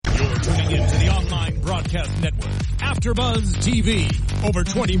tuning in to the online broadcast network, AfterBuzz TV. Over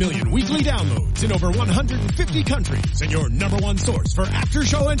 20 million weekly downloads in over 150 countries, and your number one source for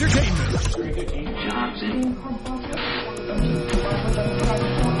after-show entertainment.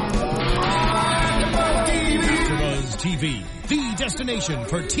 AfterBuzz TV, the destination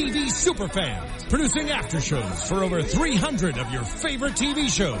for TV superfans, producing aftershows for over 300 of your favorite TV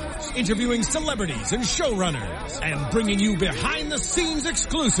shows, interviewing celebrities and showrunners, and bringing you behind-the-scenes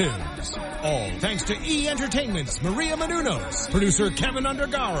exclusives. All thanks to E! Entertainment's Maria Menounos, producer Kevin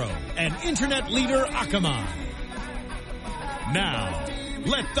Undergaro, and internet leader Akamai. Now,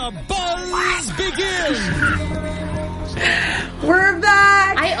 let the buzz begin! We're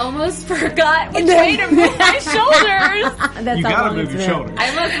back! I almost forgot which way to move my shoulders. That's You gotta move your shoulders. I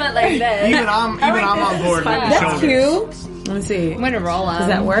almost went like this. Even I'm on board with the That's shoulders. cute. Let me see. I'm going to roll up. Does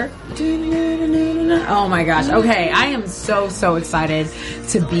that work? Oh my gosh. Okay, I am so excited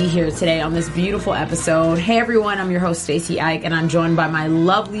to be here today on this beautiful episode. Hey everyone, I'm your host Stacey Ike, and I'm joined by my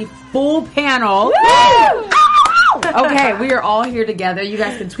lovely full panel. Woo! Okay, we are all here together. You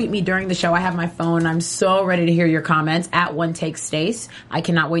guys can tweet me during the show. I have my phone. I'm so ready to hear your comments at OneTakeStace. I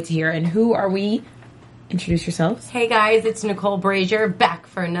cannot wait to hear. And who are we? Introduce yourselves. Hey guys, it's Nicole Brazier back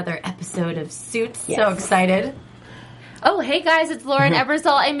for another episode of Suits. Yes. So excited. Oh, hey guys, it's Lauren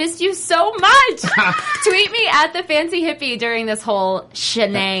Ebersol. I missed you so much. Tweet me at the Fancy Hippie during this whole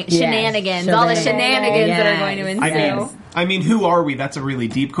shenanigans, all the shenanigans that are going to ensue. I mean, who are we? That's a really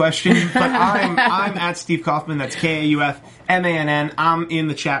deep question. But I'm at Steve Kaufman. That's KAUFMANN. I'm in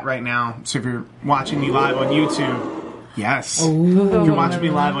the chat right now. So if you're watching me live on YouTube, yes. Ooh. If you're watching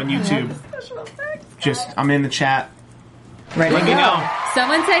me live on YouTube, I'm in the chat. Ready? Let me know.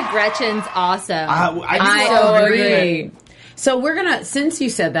 Someone said Gretchen's awesome. I so agree. So we're gonna, since you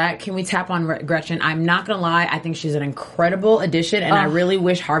said that, can we tap on Gretchen? I'm not gonna lie, I think she's an incredible addition, and I really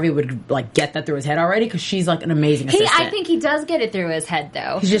wish Harvey would get that through his head already, because she's an amazing assistant. I think he does get it through his head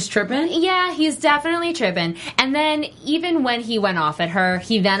though. He's just tripping? Yeah, he's definitely tripping. And then even when he went off at her,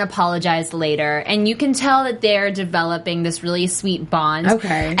 he then apologized later, and you can tell that they're developing this really sweet bond.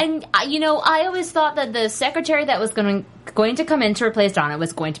 Okay. And I always thought that the secretary that was going to come in to replace Donna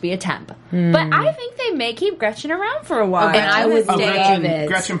was going to be a temp. But I think they may keep Gretchen around for a while. And I would love it.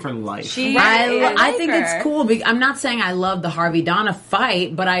 Gretchen for life. I think it's cool. I'm not saying I love the Harvey Donna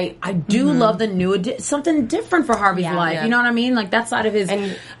fight, but I do love the new something different for Harvey's life. Yeah. You know what I mean? That side of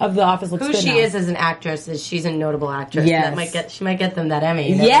of the office looks who good she now. is as an actress is she's a notable actress. Yes. She might get them that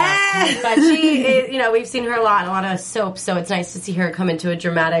Emmy. Yes. But she is, we've seen her a lot of soaps, so it's nice to see her come into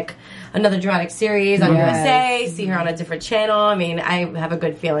another dramatic series on USA, see her on a different channel. I mean, I have a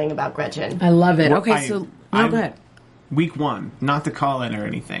good feeling about Gretchen. I love it. Okay, go ahead. Week 1, not to call it or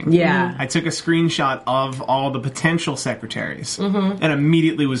anything. Yeah. I took a screenshot of all the potential secretaries and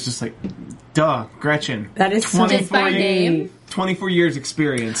immediately was just like, duh, Gretchen. That is 24 years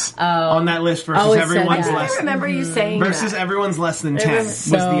experience on that list versus everyone's less. I remember you saying versus everyone's less than 10 was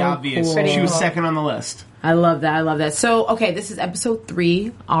the obvious. Cool. She was second on the list. I love that. So, okay, this is episode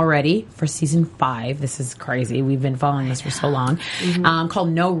 3 already for season 5. This is crazy. We've been following this for so long. Called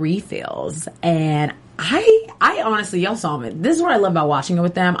No Refills. And I honestly, y'all saw me. This is what I love about watching it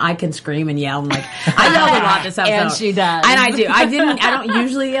with them. I can scream and yell. I yelled a lot this episode. And she does. And I do. I don't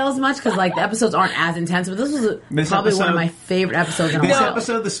usually yell as much because the episodes aren't as intense, but this was probably one of my favorite episodes in a while. This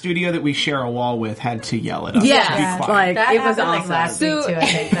episode, the studio that we share a wall with had to yell at us. Yeah. It was awesome. Last week too, I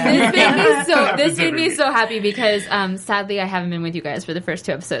think. This made me so happy because sadly I haven't been with you guys for the first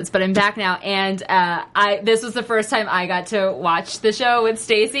 2 episodes, but I'm back now, and this was the first time I got to watch the show with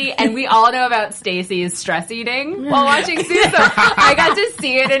Stacey, and we all know about Stacey's stress eating while watching Suits, so I got to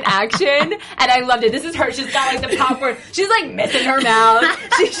see it in action, and I loved it. This is her. She's got the popcorn. She's missing her mouth.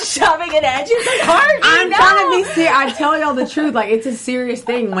 She's shoving it in. She's Harvey, I'm trying to be serious. I tell y'all the truth. It's a serious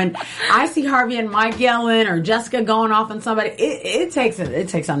thing. When I see Harvey and Mike yelling or Jessica going off on somebody, it takes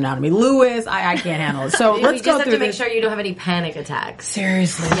something out of me. Lewis, I can't handle it. So let's go through this. You just have to make sure you don't have any panic attacks.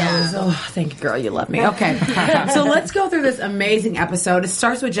 Seriously. Yeah. Thank you, girl. You love me. Okay. So let's go through this amazing episode. It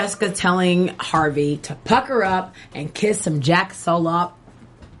starts with Jessica telling Harvey to pucker up and kiss some Jack Solop.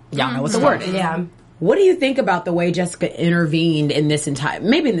 Y'all know what the word is. Yeah. What do you think about the way Jessica intervened in this entire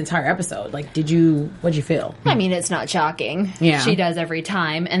episode? What'd you feel? I mean, it's not shocking. Yeah. She does every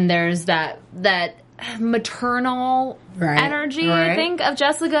time, and there's that maternal energy, I think, of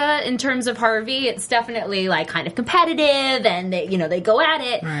Jessica in terms of Harvey. It's definitely kind of competitive, and they go at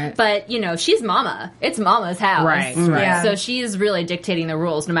it. Right. But she's mama. It's mama's house. Right. So she's really dictating the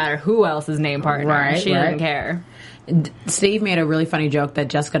rules, no matter who else is named partner. She doesn't care. Steve made a really funny joke that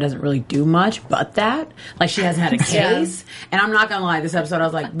Jessica doesn't really do much but that. Like, she hasn't had a case. And I'm not gonna lie, this episode I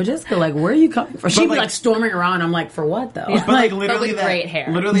was like, but Jessica, like, where are you coming from? She'd be like storming around. I'm like, for what though? But like literally with great hair.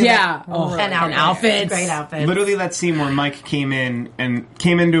 Literally yeah. And outfits. Great outfits. Literally that scene where Mike came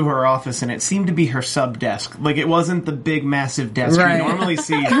into her office and it seemed to be her sub desk. Like, it wasn't the big massive desk Right. you normally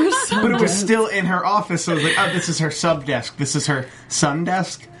see, but it was still in her office. So I was like, oh, this is her sub desk. This is her sun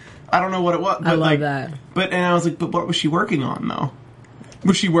desk. I don't know what it was. But I love like, that. And I was like, but what was she working on though?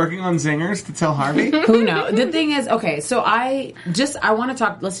 Was she working on zingers to tell Harvey? Who knows? The thing is, okay, so I want to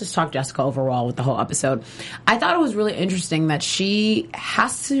talk, let's just talk Jessica overall with the whole episode. I thought it was really interesting that she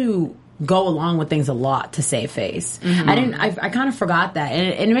has to go along with things a lot to save face. I kind of forgot that.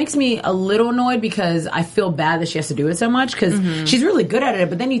 And it makes me a little annoyed because I feel bad that she has to do it so much because she's really good at it.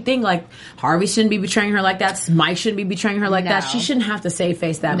 But then you think, like, Harvey shouldn't be betraying her like that. Mike shouldn't be betraying her like that. She shouldn't have to save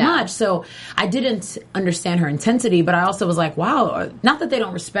face that much. So I didn't understand her intensity, but I also was like, wow, not that they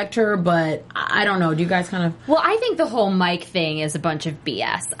don't respect her, but I don't know. Do you guys kind of... Well, I think the whole Mike thing is a bunch of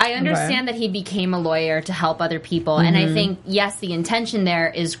BS. I understand that he became a lawyer to help other people, and I think, yes, the intention there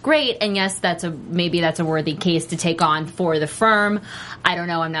is great, and yes, maybe that's a worthy case to take on for the firm. I don't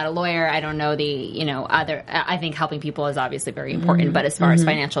know. I'm not a lawyer. I don't know I think helping people is obviously very important, but as far as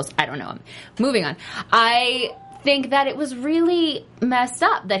financials, I don't know. Moving on. I think that it was really messed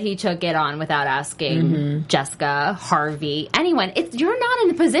up that he took it on without asking Jessica, Harvey, anyone. You're not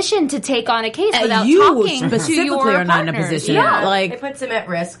in a position to take on a case without talking to your are not in a partners. position. Yeah. Like, it puts him at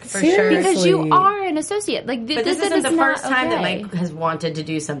risk for seriously. sure. Because you are an associate. Like, But this isn't the first time that Mike has wanted to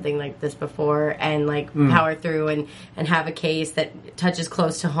do something like this before and like power through and have a case that touches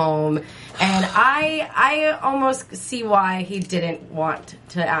close to home. And I almost see why he didn't want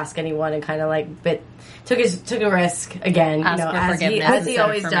to ask anyone and kind of like took a risk again, Ask for forgiveness as he instead of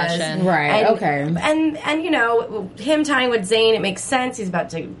always does. permission. Right, okay. And you know, him tying with Zayn, it makes sense. He's about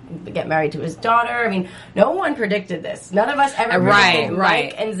to get married to his daughter. I mean, no one predicted this. None of us ever predicted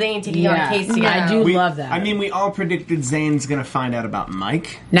Mike and Zayn taking on a case together. I do love that. I mean, we all predicted Zayn's going to find out about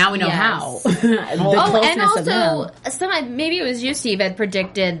Mike. Now we know Yes. how. And also, maybe it was you, Steve, had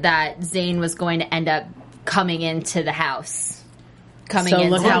predicted that Zayn was going to end up coming into the house. Coming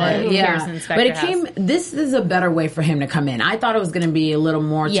into the Pearson Spector but it house. this is a better way for him to come in. I thought it was going to be a little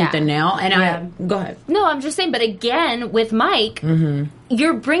more tooth and nail. And go ahead. No, I'm just saying, but again, with Mike,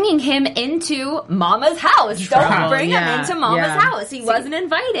 you're bringing him into Mama's house. Don't bring him into Mama's house. He wasn't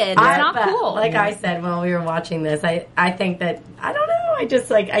invited. It's not cool. Like I said while we were watching this, I think that, I don't know,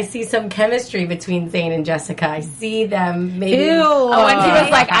 I see some chemistry between Zayn and Jessica. I see them maybe... Ew. Oh, and he was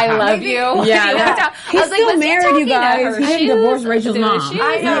like, I love you. Yeah. He's still married, you guys. He didn't divorce Rachel's mom.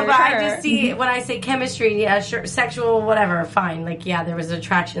 I know, but I just see, when I say chemistry, yeah, sure, sexual, whatever, fine. Like, yeah, there was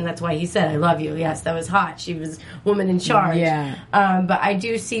attraction. That's why he said, I love you. Yes, that was hot. She was woman in charge. Yeah. But I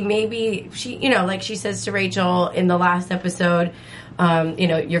do see maybe she, you know, like she says to Rachel in the last episode, you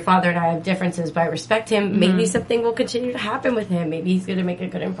know, your father and I have differences, but I respect him. Maybe something will continue to happen with him. Maybe he's going to make a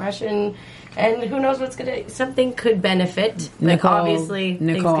good impression. And who knows something could benefit. Nicole, obviously,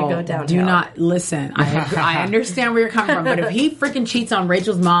 things could go downhill. Do not listen. I understand where you're coming from, but if he freaking cheats on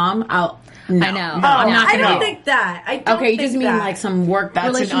Rachel's mom, No. I know. No, I'm not I gonna don't do it. think that. I don't Okay, you think just mean that. like some work That's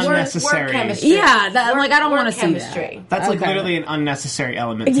an relationship. unnecessary. Work chemistry. Yeah, that, like I don't Work want to see chemistry. that. That's like Okay. literally an unnecessary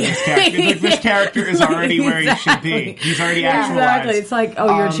element to this character. Like, this character is already where he should be. He's already actualized. Exactly. It's like,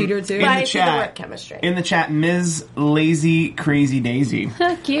 oh, you're a cheater too. in But the I see the chat- work chemistry. In the chat, Ms. Lazy Crazy Daisy.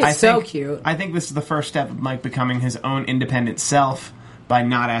 Cute. So cute. I think this is the first step of Mike becoming his own independent self by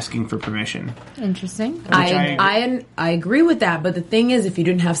not asking for permission. Interesting. I agree with that, but the thing is, if you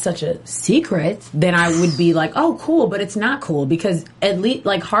didn't have such a secret, then I would be like, oh, cool, but it's not cool because at least,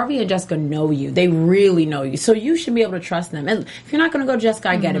 like, Harvey and Jessica know you. They really know you. So you should be able to trust them. And if you're not going to go Jessica,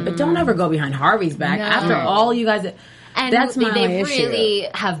 I get it, but don't ever go behind Harvey's back. No. After all you guys... And That's my they only issue. really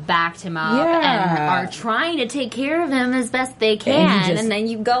have backed him up Yeah. and are trying to take care of him as best they can. And And, you then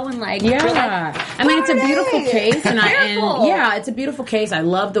you go and like, Yeah, I mean it's a beautiful case, and Careful. yeah, it's a beautiful case. I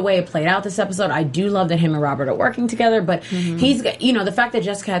love the way it played out this episode. I do love that him and Robert are working together, but he's, you know, the fact that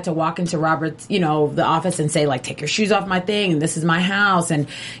Jessica had to walk into Robert's, you know, the office and say like, take your shoes off my thing, and this is my house, and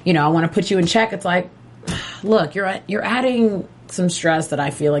you know, I want to put you in check. It's like, look, you're adding some stress that I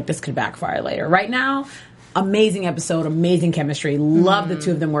feel like this could backfire later. Right now. Amazing episode, amazing chemistry. Love the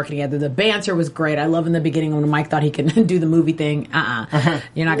two of them working together. The banter was great. I love in the beginning when Mike thought he could do the movie thing. You're not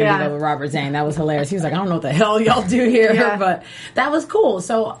going to do that with Robert Zane. That was hilarious. He was like, I don't know what the hell y'all do here, but that was cool.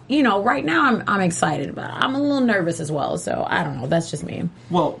 So, you know, right now I'm excited, but I'm a little nervous as well. So I don't know. That's just me.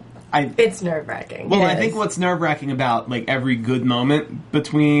 Well, It's nerve-wracking. Well, I think what's nerve-wracking about like every good moment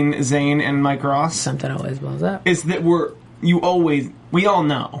between Zayn and Mike Ross, something always blows up, is that we all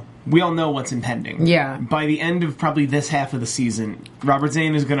know what's impending. Yeah. By the end of probably this half of the season, Robert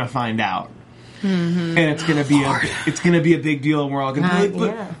Zayn is going to find out. And it's going to be a big deal, and we're all going to be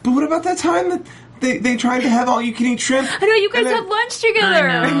like, but what about that time that they tried to have all-you-can-eat shrimp? I know, you guys had lunch together.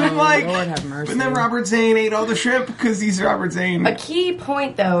 And then, like, Lord have mercy. and then Robert Zayn ate all the shrimp because he's Robert Zayn. A key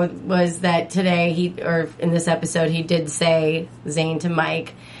point, though, was that today, in this episode, he did say, Zayn to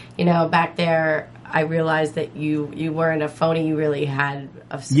Mike, back there, I realized that you weren't a phony, you really had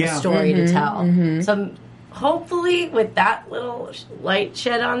a story to tell. So hopefully, with that little light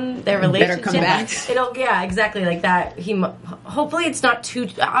shed on their relationship, come back. it'll exactly like that. Hopefully it's not too.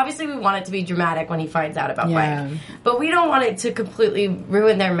 Obviously, we want it to be dramatic when he finds out about Mike, but we don't want it to completely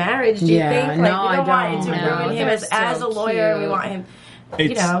ruin their marriage. Do you think? Like, no, we don't want it to No, ruin him as a lawyer. We want him.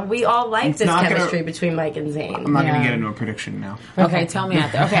 We all like this chemistry between Mike and Zayn. I'm not going to get into a prediction now. Okay, tell me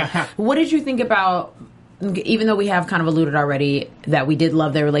after. Okay, what did you think about? Even though we have kind of alluded already that we did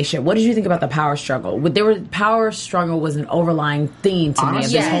love their relationship, what did you think about the power struggle? Power struggle was an overlying theme to me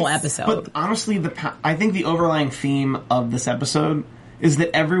of this whole episode. But honestly, I think the overlying theme of this episode is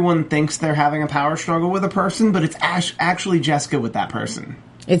that everyone thinks they're having a power struggle with a person, but it's actually Jessica with that person.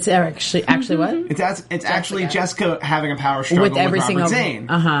 It's actually what? It's actually Jessica having a power struggle with Robert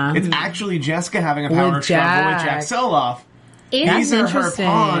Zayn. It's actually Jessica having a power struggle with Jack Soloff. These are her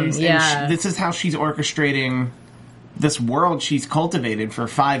pawns, and this is how she's orchestrating this world she's cultivated for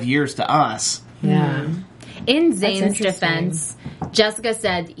 5 years to us. Yeah. In Zayn's defense, Jessica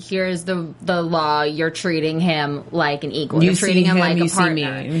said, here's the law, you're treating him like an equal. You're treating him like a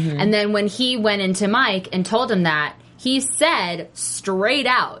partner. And then when he went into Mike and told him that, he said straight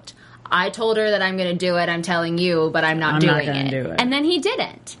out, I told her that I'm going to do it, I'm telling you, but I'm not doing it. And then he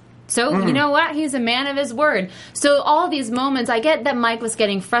didn't. So, you know what? He's a man of his word. So, all these moments, I get that Mike was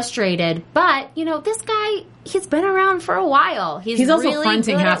getting frustrated, but, this guy, he's been around for a while. He's also really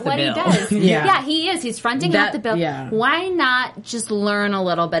fronting good half at what the bill. He does. Yeah, he is. He's fronting half the bill. Yeah. Why not just learn a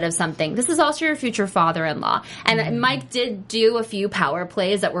little bit of something? This is also your future father-in-law. And Mike did do a few power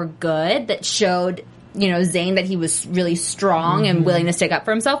plays that were good, that showed Zayn that he was really strong and willing to stick up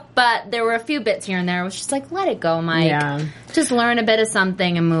for himself, but there were a few bits here and there. It was just like, let it go, Mike. Yeah. Just learn a bit of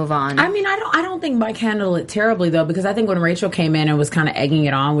something and move on. I mean, I don't think Mike handled it terribly though, because I think when Rachel came in and was kind of egging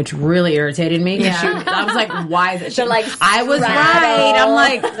it on, which really irritated me. I was like, why is it? She, I was right. I'm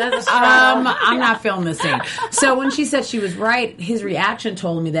like, I'm not feeling this thing. So when she said she was right, his reaction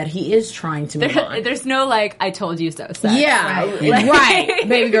told me that he is trying to move on. There's no I told you so sex. Yeah, right.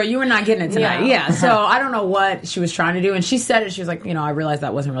 Baby girl, you were not getting it tonight. Yeah. So I don't know what she was trying to do, and she said it. She was like, I realized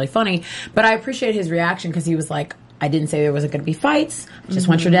that wasn't really funny, but I appreciate his reaction because he was like, I didn't say there wasn't going to be fights. I just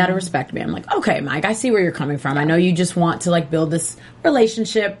want your dad to respect me. I'm like, okay, Mike, I see where you're coming from. I know you just want to build this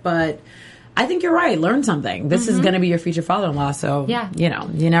relationship, but I think you're right. Learn something. This is going to be your future father-in-law, so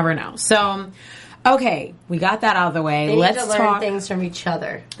you never know. So, okay, we got that out of the way. They need to learn things from each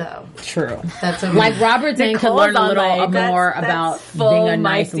other, though. True. That's like Robert Zayn could learn a little more about being a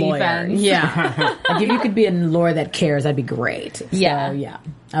nice lawyer. Yeah. If you could be a lawyer that cares, that'd be great. So, yeah.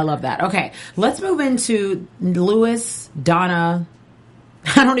 I love that. Okay, let's move into Louis, Donna.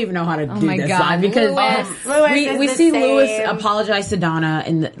 I don't even know how to do this line because we see Louis apologize to Donna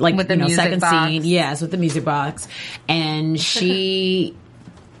in the with the second box. Scene. Yes, with the music box, and she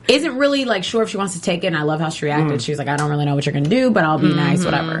isn't really sure if she wants to take it. And I love how she reacted. She was like, "I don't really know what you're going to do, but I'll be nice,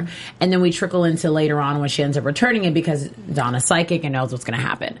 whatever." And then we trickle into later on when she ends up returning it because Donna's psychic and knows what's going to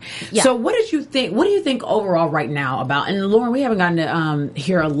happen. Yeah. So, what did you think? What do you think overall right now about? And Lauren, we haven't gotten to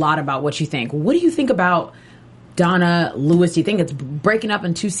hear a lot about what you think. What do you think about Donna, Louis? Do you think it's breaking up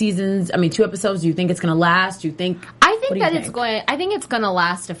in 2 seasons? I mean, 2 episodes. Do you think it's going to last? Do you think? I think that it's going. I think it's going to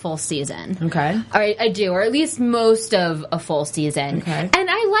last a full season. Okay, I do, or at least most of a full season. Okay, and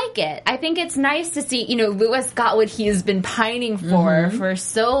I like it. I think it's nice to see. Louis got what he's been pining for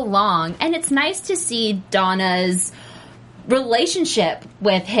so long, and it's nice to see Donna's relationship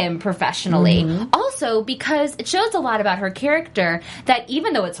with him professionally. Also, because it shows a lot about her character that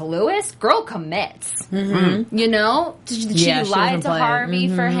even though it's Louis, girl commits. She lied to Harvey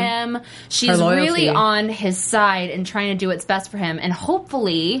for him. She's really on his side and trying to do what's best for him. And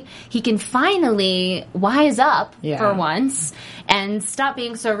hopefully he can finally wise up for once and stop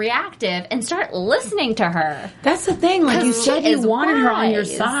being so reactive and start listening to her. That's the thing. You said you wanted her on your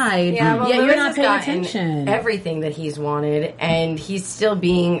side. Yeah, you're not paying attention. Everything that he's wanted started, and he's still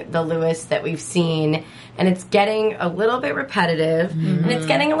being the Lewis that we've seen, and it's getting a little bit repetitive, and it's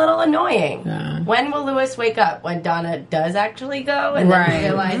getting a little annoying. Yeah. When will Lewis wake up? When Donna does actually go, and then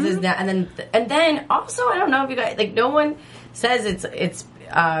realizes that, and then also, I don't know if you guys, like, no one says it's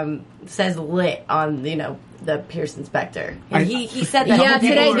says lit on, the Pearson Spectre. He said that. Yeah,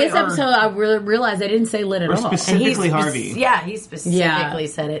 today, this episode, I really realized I didn't say lit at all. Specifically Harvey. He specifically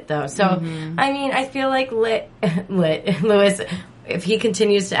said it, though. So, I mean, I feel like lit Lewis, if he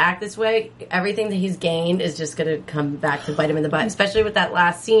continues to act this way, everything that he's gained is just going to come back to bite him in the butt. Especially with that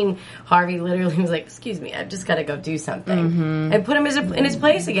last scene, Harvey literally was like, "Excuse me, I've just got to go do something," and put him in his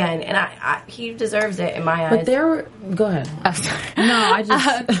place again. And he deserves it in my eyes. But go ahead. Oh, sorry. No, I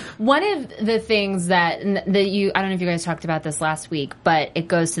just one of the things that I don't know if you guys talked about this last week, but it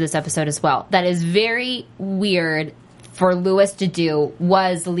goes to this episode as well. That is very weird for Lewis to do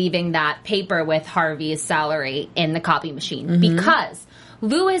was leaving that paper with Harvey's salary in the copy machine because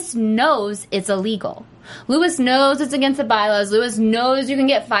Lewis knows it's illegal. Lewis knows it's against the bylaws. Lewis knows you can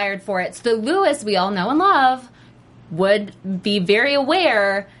get fired for it. So Lewis, we all know and love, would be very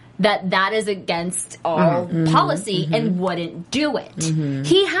aware that is against all policy and wouldn't do it.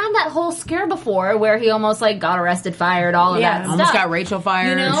 He had that whole scare before where he almost got arrested, fired, all of that stuff. Almost got Rachel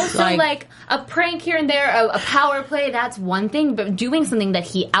fired. So a prank here and there, a power play, that's one thing, but doing something that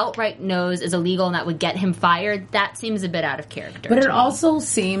he outright knows is illegal and that would get him fired, that seems a bit out of character. But it also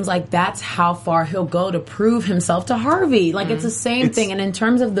seems like that's how far he'll go to prove himself to Harvey. It's the same thing. And in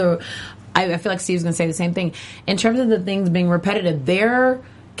terms of I feel like Steve's going to say the same thing. In terms of the things being repetitive, their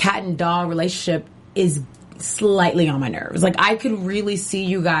cat and dog relationship is slightly on my nerves. I could really see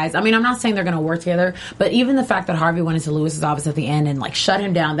you guys. I mean, I'm not saying they're going to work together, but even the fact that Harvey went into Lewis's office at the end and shut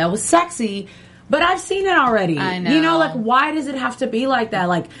him down, that was sexy. But I've seen it already. I know. Why does it have to be like that?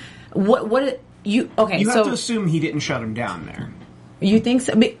 What you have to assume he didn't shut him down there. You think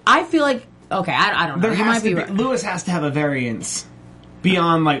so? I feel like I don't know. There has to be. Lewis has to have a variance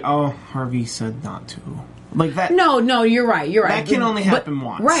beyond Harvey said not to. That. No, you're right. That can only happen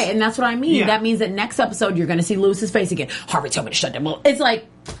once. Right, and that's what I mean. Yeah. That means that next episode you're going to see Lewis's face again. Harvey told me to shut down. Well, it's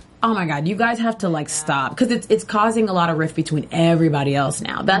oh my God, you guys have to stop. Because it's causing a lot of rift between everybody else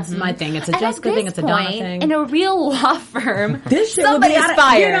now. That's my thing. It's a Jessica thing, it's a Donna thing. In a real law firm, this shit somebody's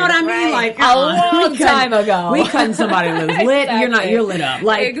fired. You know what I mean? Right. A long time ago. We cutting somebody loose. Lit, you're lit up.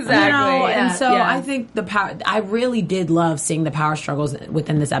 Exactly. And so I think the power, I really did love seeing the power struggles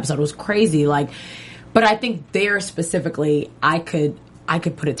within this episode. It was crazy. But I think there specifically, I could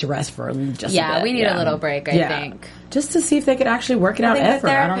put it to rest for just a bit. Yeah, we need a little break, I think. Just to see if they could actually work it out. I think the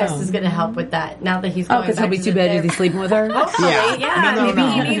I don't know. therapist is going to help with that now that he's going because he'll be too busy sleeping with her? Hopefully, No. Maybe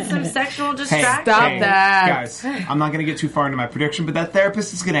he needs some sexual distraction. Stop that. Guys, I'm not going to get too far into my prediction, but that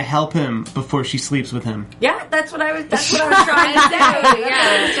therapist is going to help him before she sleeps with him. Yeah, that's what I was trying to say.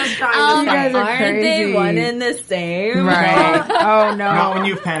 I was just trying to say. Aren't they one and the same? Right. Oh, no. Not when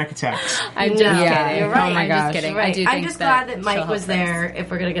you have panic attacks. I'm just kidding. You're right. Oh, my I'm gosh. just kidding. Right. I do I'm think just glad that she'll Mike help was us. there,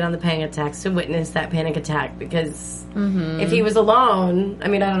 if we're going to get on the panic attacks, to witness that panic attack, because if he was alone, I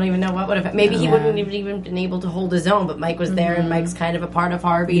mean, I don't even know what would have. Maybe he wouldn't have even been able to hold his own. But Mike was there, and Mike's kind of a part of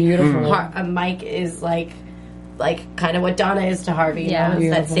Harvey. Beautiful. Mike is like kind of what Donna is to Harvey. You know,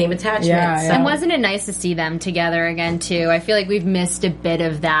 it's that same attachment. Yeah, So. And wasn't it nice to see them together again too? I feel like we've missed a bit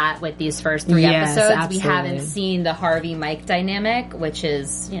of that with these first 3 Yes, episodes. absolutely. We haven't seen the Harvey Mike dynamic, which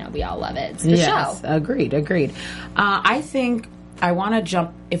is, we all love it. It's the show. Agreed. I think I want to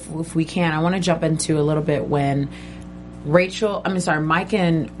jump, if we can, I want to jump into a little bit when Mike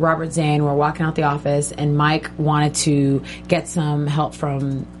and Robert Zane were walking out the office, and Mike wanted to get some help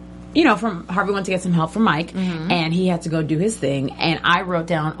from Harvey wanted to get some help from Mike, and he had to go do his thing. And I wrote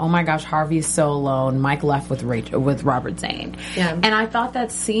down, oh my gosh, Harvey is so alone. Mike left with Robert Zane. Yeah. And I thought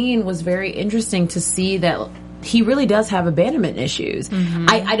that scene was very interesting to see that he really does have abandonment issues.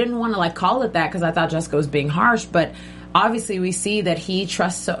 I didn't want to call it that because I thought Jessica was being harsh, but obviously we see that he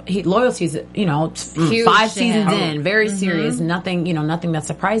trusts, loyalty's, 5 seasons in, very serious, nothing that's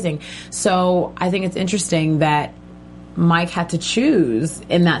surprising. So I think it's interesting that Mike had to choose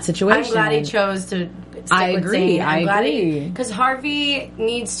in that situation. I'm glad he chose to stick I with agree. Zane. I agree. Because Harvey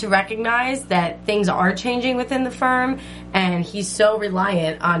needs to recognize that things are changing within the firm, and he's so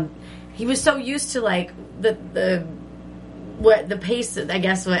reliant on. He was so used to the pace, I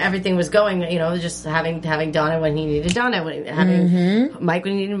guess, where everything was going, just having Donna when he needed Donna, having Mike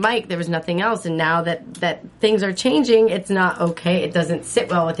when he needed Mike. There was nothing else. And now that things are changing, it's not okay. It doesn't sit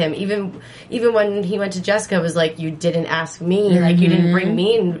well with him. Even when he went to Jessica, it was like, you didn't ask me. You didn't bring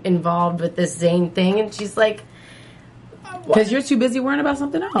me involved with this Zane thing. And she's like, Because you're too busy worrying about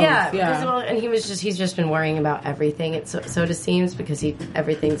something else. Yeah. Well, and he's just been worrying about everything. So it seems because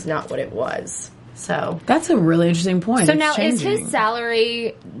everything's not what it was. So that's a really interesting point. So It's now, changing. is his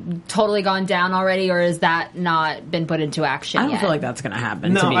salary totally gone down already, or has that not been put into action I don't yet? feel like that's going to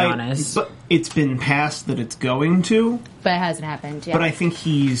happen, to be honest. But it's been passed that it's going to. But it hasn't happened yet. But I think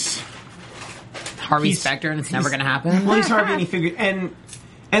he's Harvey Specter, and it's never going to happen. Well, he's Harvey, and he figured, and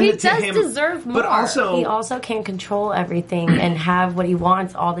he to does him, deserve more. But also, he also can't control everything and have what he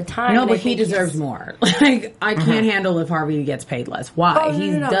wants all the time. No, And but I he think deserves more. Like, I can't handle if Harvey gets paid less. Why? Oh, He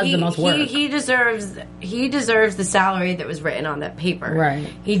no. does the most work. He deserves the salary that was written on that paper. Right.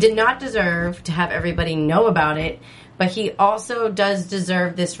 He did not deserve to have everybody know about it, but he also does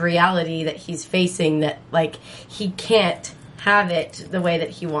deserve this reality that he's facing that, like, he can't have it the way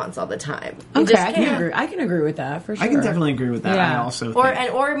that he wants all the time. He Okay, just I can can't. agree. I can agree with that for sure. I can definitely agree with that. Yeah. I also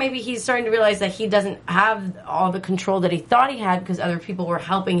think. Or maybe he's starting to realize that he doesn't have all the control that he thought he had because other people were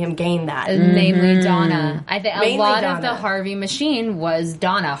helping him gain that. Namely Donna. I think a Mainly lot of Donna. the Harvey machine was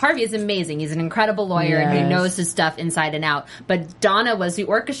Donna. Harvey is amazing. He's an incredible lawyer and Yes. he knows his stuff inside and out. But Donna was the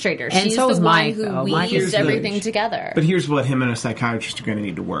orchestrator. And She's so was the one Mike, who though. Mike weaves is everything huge. together. But here's what him and a psychiatrist are going to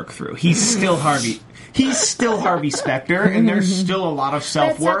need to work through. He's still Harvey. He's still Harvey Specter, and there's still a lot of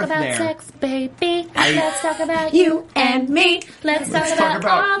self-worth there. sex, baby. Let's talk about you and me. Let's talk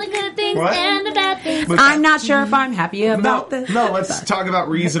about all the good things What? and the bad things. But- I'm not sure if I'm happy about this. No, let's talk about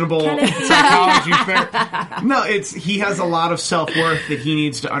reasonable psychology. No, he has a lot of self-worth that he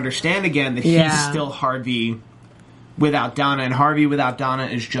needs to understand again, that Yeah. he's still Harvey without Donna, and Harvey without Donna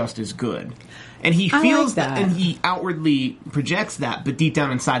is just as good. And he I feels like that. and he outwardly projects that, but deep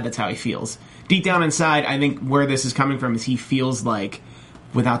down inside, that's how he feels. Deep down inside, I think where this is coming from is he feels like,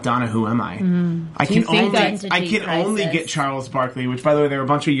 without Donna, who am I? I Do you can think only that- I can only get Charles Barkley, which, by the way, there were a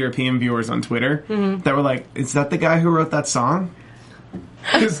bunch of European viewers on Twitter that were like, "Is that the guy who wrote that song?"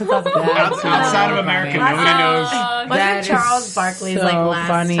 'Cause outside of America, nobody knows. That Wasn't is Charles Barkley's so like last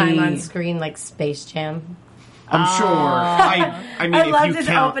funny. time on screen like Space Jam? I'm sure. I mean, I if loved you his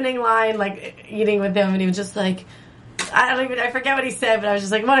count, opening line, like eating with him, and he was just like, I forget what he said, but I was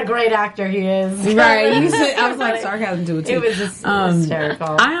just like, what a great actor he is. Right, you said, I was like sarcasm to it too. It was just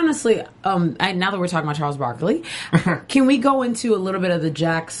hysterical. I honestly, now that we're talking about Charles Barkley, can we go into a little bit of the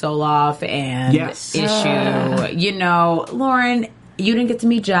Jack Soloff and Yes. issue? You know, Lauren, you didn't get to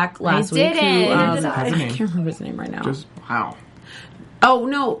meet Jack last week. didn't. Who, Neither did I I. can't remember his name right now. just wow. Oh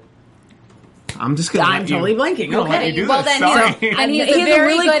no, I'm just gonna. I'm let you- totally blanking. I'm gonna let Okay. you do Well, this. then Sorry. and he's He a has a very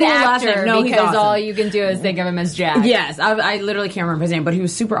really good cool last actor name. No, he's because awesome. all you can do is think of him as Jack. Yes, I literally can't remember his name, but he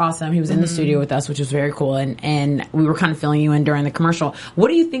was super awesome. He was in the studio with us, which was very cool, and we were kind of filling you in during the commercial. What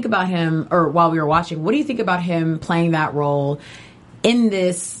do you think about him, or while we were watching, what do you think about him playing that role in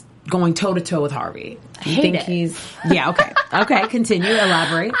this, going toe to toe with Harvey? You hate think it. he's okay? Continue,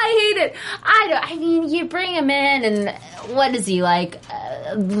 elaborate. I hate it. I mean, you bring him in, and what is he like?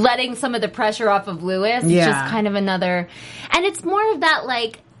 Letting some of the pressure off of Lewis. It's Yeah. just kind of another, and it's more of that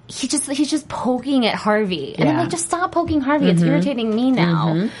like he's just poking at Harvey, and I'm Yeah. like, just stop poking Harvey. It's irritating me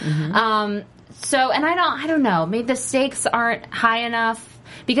now. So, and I don't know. Maybe the stakes aren't high enough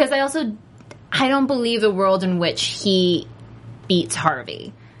because I don't believe the world in which he beats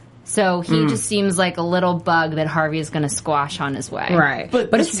Harvey. So he just seems like a little bug that Harvey is going to squash on his way. Right, but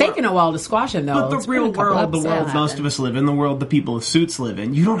it's taken a while to squash him, though. But It's the been real a couple world, the episodes. world most of us live in, the world the people with suits live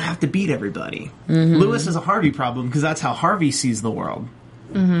in, you don't have to beat everybody. Lewis is a Harvey problem because that's how Harvey sees the world.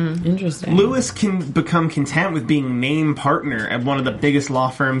 Interesting. Lewis can become content with being name partner at one of the biggest law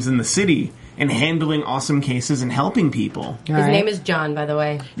firms in the city and handling awesome cases and helping people. His name is John, by the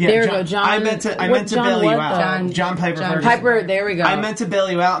way. Yeah, There we go, John. I meant to What John bail you what, out. though? John Piper. John Ferguson. Piper, there we go. I meant to bail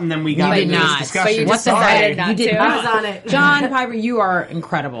you out, and then we got You into did this not. discussion. But you What just the decided heck? not You did to. not. I was on it. John Piper, you are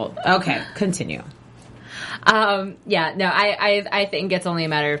incredible. Okay, continue. Yeah, no, I think it's only a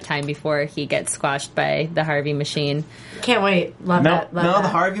matter of time before he gets squashed by the Harvey machine. Can't wait. Love that. Love that. The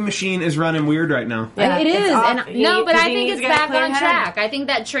Harvey machine is running weird right now. Yeah, It it's is, off. and He- no, but he I think needs it's to get a back clear on head. track. I think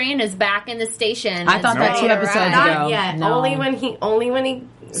that train is back in the station. I thought It's that 2 ready to episodes run. ago. Not yet. No. Only when he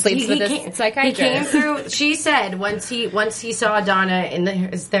Sleeps with came- a psychiatrist. He came through. She said once he saw Donna in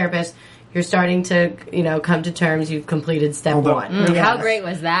his therapist, you're starting to come to terms. You've completed step Although- one. How great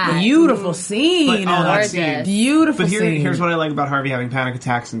was that? Beautiful scene. that scene. Gorgeous. Beautiful But scene. here's what I like about Harvey having panic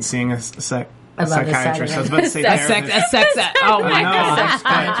attacks and seeing a love this side of psychiatrist. it. I was about to say a sex. Oh my I know. god!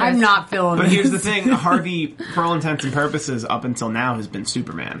 I'm not feeling. But this. here's the thing: Harvey, for all intents and purposes, up until now, has been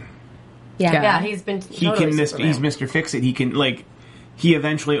Superman. Yeah. Yeah, he's been. He totally can Superman. he's Mr. Fix-It. He can he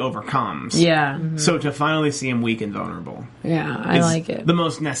eventually overcomes. Yeah. So to finally see him weak and vulnerable. Yeah, I is like it. the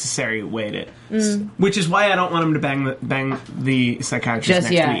most necessary way to... Which is why I don't want him to bang the psychiatrist Just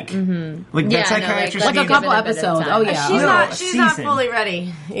next yet. week. Mm-hmm. Like, that psychiatrist... like a give couple it a bit of episodes. time. Oh, yeah. She's not fully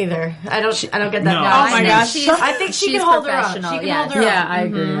ready either. I don't get that. No. vibe. Oh my gosh. I think she can hold her up. She can hold her Yeah, up. I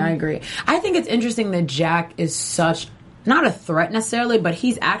agree. I agree. I think it's interesting that Jack is such, not a threat necessarily, but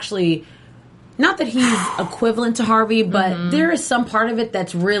he's actually... Not that he's equivalent to Harvey, but there is some part of it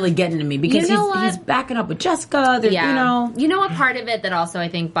that's really getting to me because he's backing up with Jessica. You know what part of it that also I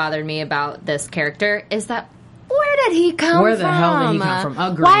think bothered me about this character is that where did he come from? Where the hell did he come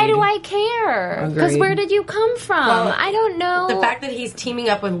from? Agreed. Why do I care? Because Agreed. where did you come from? Well, I don't know. The fact that he's teaming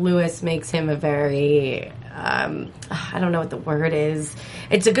up with Lewis makes him a very... I don't know what the word is.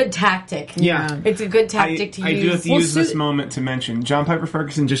 It's a good tactic. Yeah. It's a good tactic to use. I do have to use this moment to mention, John Piper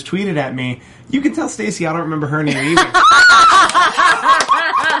Ferguson just tweeted at me, you can tell Stacey I don't remember her name either.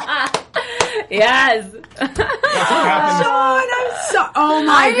 Yes. That's what happened. Sean, I'm so... Oh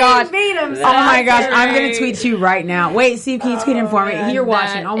my gosh. Made him Oh my gosh, I'm going to tweet you right now. Wait, Steve, can you tweet him for me? You're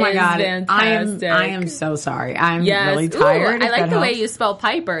watching. Oh my is god. fantastic. I am so sorry. I'm Yes. really tired. Ooh, I if like that the way helps. you spell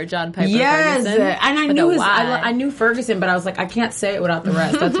Piper, John Piper. Yes, Ferguson. and I With knew a his, Y. I knew Ferguson, but I was like, I can't say it without the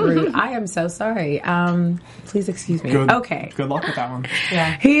rest. That's rude. I am so sorry. Please excuse me. Okay. Good luck with that one.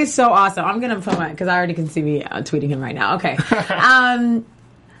 Yeah. He is so awesome. I'm gonna put my because I already can see me tweeting him right now. Okay.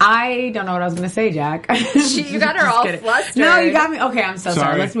 I don't know what I was gonna say, Jack. You got her Just all kidding. flustered. No, you got me. Okay, I'm so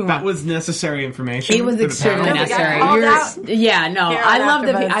sorry. Let's move that on. was necessary information. It was for the extremely panel. necessary. called out. Yeah, no, Here I on love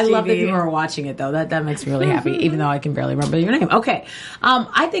that. AfterBuzz I love that TV. people are watching it though. That makes me really happy, even though I can barely remember your name. Okay,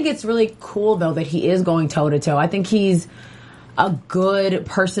 I think it's really cool though that he is going toe to toe. I think he's a good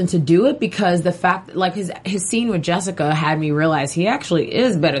person to do it because the fact, like his scene with Jessica had me realize he actually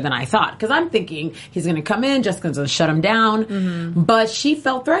is better than I thought. Because I'm thinking he's going to come in, Jessica's going to shut him down, but she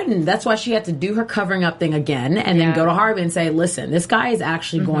felt threatened. That's why she had to do her covering up thing again, and then go to Harvey and say, "Listen, this guy is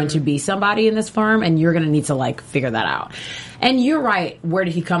actually going to be somebody in this firm, and you're going to need to like figure that out." And you're right. Where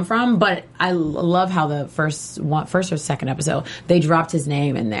did he come from? But I love how the first or second episode they dropped his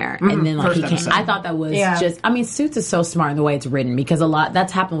name in there, and then like First he came. episode. I thought that was Yeah. just. I mean, Suits is so smart in the way it's written because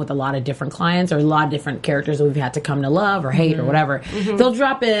that's happened with a lot of different clients or a lot of different characters that we've had to come to love or hate or whatever. They'll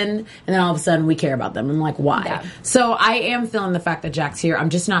drop in, and then all of a sudden we care about them. I'm like, why? Yeah. So I am feeling the fact that Jack's here.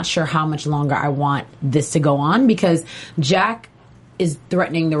 I'm just not sure how much longer I want this to go on because Jack is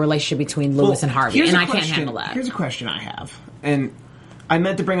threatening the relationship between Lewis and Harvey, Here's and a I can't question. handle that. Here's a question I have, and I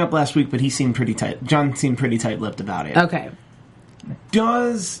meant to bring up last week, but he seemed pretty tight. John seemed pretty tight-lipped about it. Okay.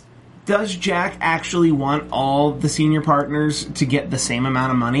 Does Jack actually want all the senior partners to get the same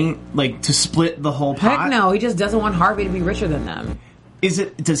amount of money, like to split the whole pot? Heck no, he just doesn't want Harvey to be richer than them.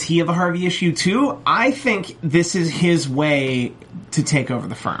 Does he have a Harvey issue too? I think this is his way to take over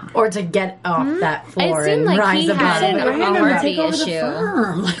the firm. Or to get off that floor It seemed and like rise he above had it. a Random to Harvey take over the issue.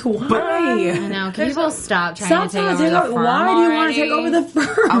 firm. Like, why? I know. Can people stop trying Stop to take trying over to the take over. firm Why do you want to already? take over the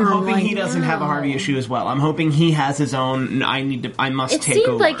firm? I'm hoping Like, he doesn't have a Harvey issue as well. I'm hoping he has his own. I must It take seemed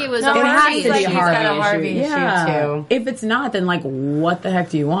over. like it was No, a it has Harvey to be issue. a Harvey issue. Yeah. too. If it's not, then like, what the heck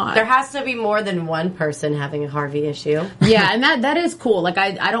do you want? There has to be more than one person having a Harvey issue. Yeah, and that is cool. Like,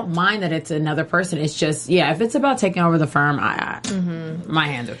 I don't mind that it's another person. It's just, yeah, if it's about taking over the firm, my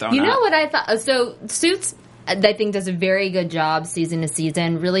hands are thrown You up. know what I thought? So Suits, I think, does a very good job season to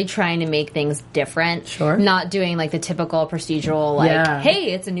season, really trying to make things different. Sure. Not doing like the typical procedural, like, Yeah.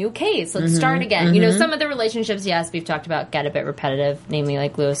 hey, it's a new case, let's start again. You know, some of the relationships, yes, we've talked about, get a bit repetitive, namely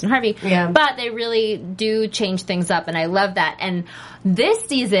like Lewis and Harvey. Yeah. But they really do change things up, and I love that. And this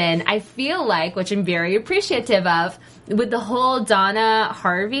season, I feel like, which I'm very appreciative of, with the whole Donna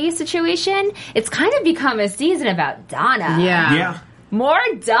Harvey situation, it's kind of become a season about Donna. Yeah. Yeah. More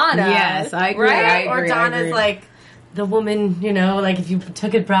Donna. Yes, I agree. Right? I agree. Or Donna's agree. like the woman, you know, like if you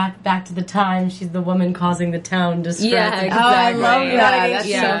took it back to the time, she's the woman causing the town to spread. Yeah, the- exactly. Oh, I love You know what I that. mean? That's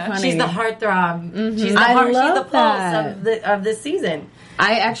Yeah. so funny. She's the heartthrob. She's the I heart. She's love the pulse that. of this season.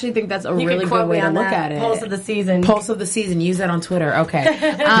 I actually think that's a You really can quote good way me to on look that. at it. Pulse of the season. Pulse of the season. Use that on Twitter. Okay.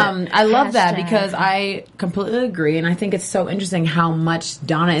 I love that Hashtag. because I completely agree, and I think it's so interesting how much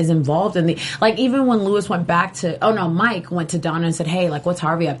Donna is involved in the. Like, even when Lewis went back to, Mike went to Donna and said, "Hey, like, what's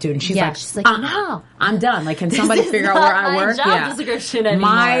Harvey up to?" And she's Yeah, like, she's like, "Uh-uh, no. I'm done. Like, can somebody This is figure out not where I my work? job description anymore."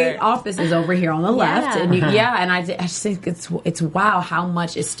 My office is over here on the left, and Yeah. and I just think it's wow how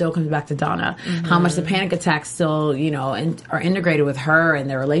much it still comes back to Donna, how much the panic attacks still are integrated with her her and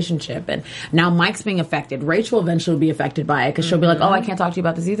their relationship. And now Mike's being affected. Rachel eventually will be affected by it because she'll be like, oh, I can't talk to you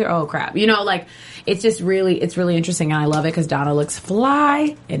about this either. Oh, crap. You know, like, it's just really interesting. And I love it because Donna looks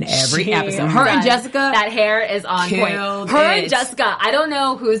fly in every episode. Her and Jessica. That hair is on point. Her and Jessica. I don't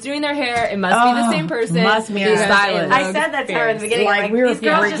know who's doing their hair. It must be the same person. Must be the stylist. I said that to her at the beginning. Like, we were these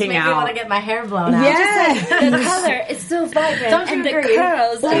girls just freaking make me out. want to get my hair blown out. Yes. The color is so vibrant. Don't you and the agree?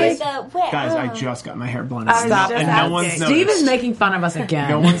 curls. Like- Guys, I just got my hair blown out. Stop. And no one's noticed. Steve is making fun of us again.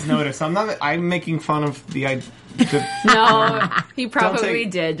 No one's noticed. I'm making fun of the No, he probably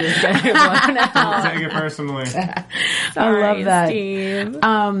did just get it blown out. take it personally. I love that. Steve.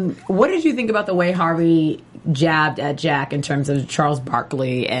 What did you think about the way Harvey jabbed at Jack in terms of Charles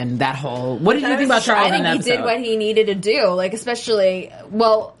Barkley and that whole? What did you think about Charles? I think in he that did episode? what he needed to do. Like, especially,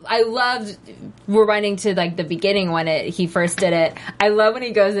 well, I loved. We're running to like the beginning when he first did it. I love when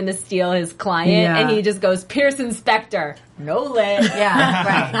he goes in to steal his client and he just goes Pearson Spector. No lit. Yeah,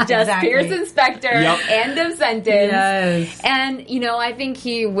 right. Just exactly. Pearson Spector. Yep. End of sentence. Yes. And I think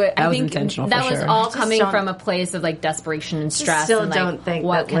he would. I was think intentional that for was sure. all Just coming don't- from a place of like desperation and stress. still and, like, don't think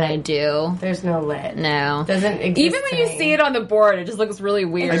what that can I lit- do? There's no lid. No, Doesn't exist even when you to me. see it on the board, it just looks really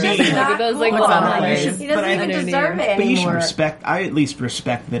weird. It's I mean- just Look not at those like cool. little on the letters. list? He doesn't But I even think- deserve it But you should anymore. respect. I at least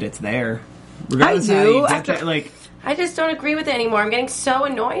respect that it's there. Regardless I of how do. you get After- that, like, I just don't agree with it anymore. I'm getting so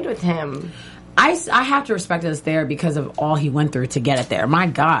annoyed with him. I have to respect that it's there because of all he went through to get it there. My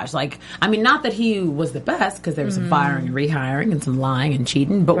gosh. Like, I mean, not that he was the best because there was some firing and rehiring and some lying and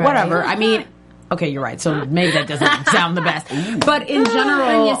cheating, but Right. whatever. I mean, okay, you're right. So maybe that doesn't sound the best. But in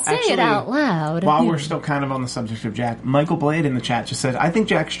general, When you say actually, it out loud. while we're still kind of on the subject of Jack, Michael Blade in the chat just said, I think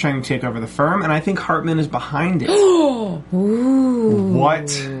Jack's trying to take over the firm, and I think Hartman is behind it.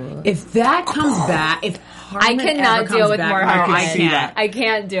 What? if that comes back, if I Hartman ever cannot comes deal with back, more no, I can Hartman. I see can't. that. I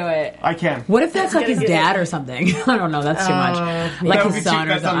can't do it. I can. What if that's like his dad or something? I don't know. That's too much. Like That would his be son or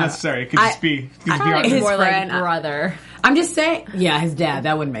that's something. unnecessary. It could just be. His More friend, like brother. I'm just saying. Yeah, his dad.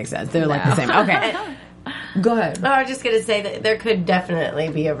 That wouldn't make sense. They're like the same. Okay, go ahead. No, I was just going to say that there could definitely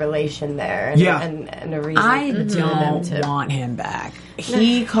be a relation there. And, Yeah. and a reason I for the two of don't them to. want him back.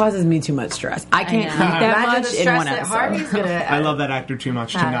 He causes me too much stress. I can't eat that Imagine much the in stress one that episode. Harvey's going to. I love that actor too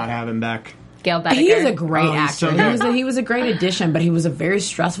much to not have him back. Gail Bedecker. He is a great Oh, he's so actor. good. He was a great addition, but he was a very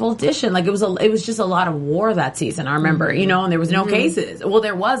stressful addition. Like it was just a lot of war that season. I remember, and there was no cases. Well,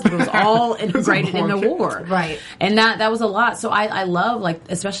 there was, but it was all integrated in the war. Right. And that was a lot. So I love, like,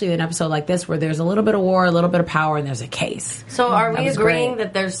 especially an episode like this where there's a little bit of war, a little bit of power, and there's a case. So are we was agreeing great.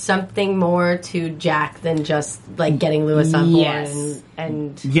 that there's something more to Jack than just like getting Lewis on Yes. board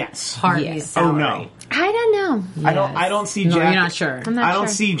and Yes. Harvey's Yes. salary? Oh no. I don't know. I don't see No, Jack. you're not sure. I'm not I don't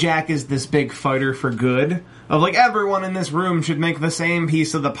sure. see Jack as this big fighter for good. Of like everyone in this room should make the same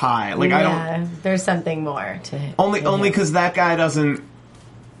piece of the pie. Like I don't Yeah, there's something more to it. only because that guy doesn't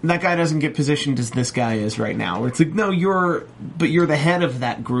get positioned as this guy is right now. Where it's like no, you're the head of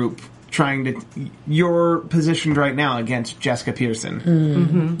that group. You're positioned right now against Jessica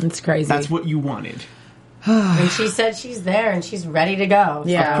Pearson. It's crazy. That's what you wanted. And she said she's there and she's ready to go.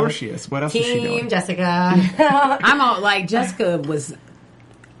 Yeah. Of course she is. What else is she Team doing? Jessica. I'm all like, Jessica was,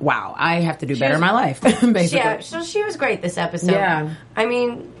 wow, I have to do better in my life, basically. Yeah, so she was great this episode. Yeah. I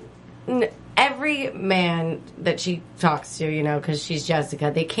mean, every man that she talks to, because she's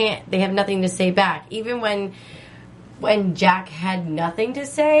Jessica, they have nothing to say back. Even when Jack had nothing to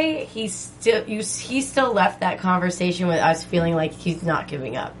say, he still left that conversation with us feeling like he's not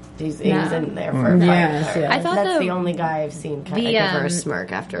giving up. He's in there for a fight. Yes, yes. I thought that's the- the only guy I've seen kind of the, give her a um,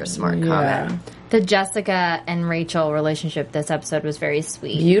 smirk after a smart comment. The Jessica and Rachel relationship this episode was very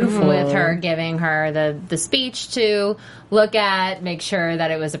sweet. Beautiful. With her giving her the speech to look at, make sure that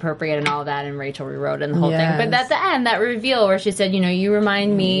it was appropriate and all that, and Rachel rewrote it and the whole Yes. thing. But at the end, that reveal where she said, you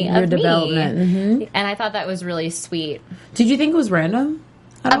remind me Your of development. me. And I thought that was really sweet. Did you think it was random?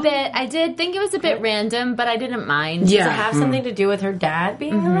 A bit. I did think it was a bit random, but I didn't mind. Yeah. Does it have something to do with her dad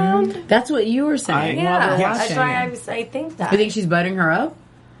being around? That's what you were saying. I- while we were Yeah, watching. that's why I think that. You think she's buttering her up?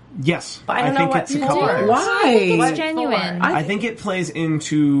 Yes, But I don't know think what it's a for. couple. of- Why? It's What genuine. for? I think it plays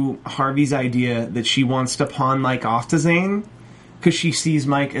into Harvey's idea that she wants to pawn Mike off to Zayn because she sees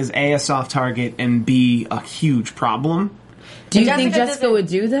Mike as A, a soft target, and B, a huge problem. Do you Jessica think Jessica doesn't- would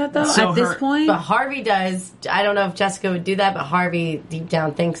do that, though, So at this her- point? But Harvey does. I don't know if Jessica would do that, but Harvey deep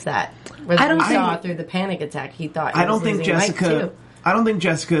down thinks that. Whereas I don't we think- saw through the panic attack, he thought. He I don't was think losing Mike, Jessica. too. I don't think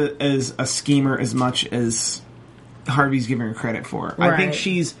Jessica is a schemer as much as Harvey's giving her credit for. I think Right.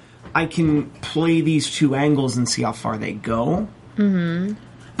 she's. I can play these two angles and see how far they go. Mm-hmm.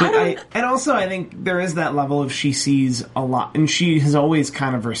 But and also I think there is that level of she sees a lot, and she has always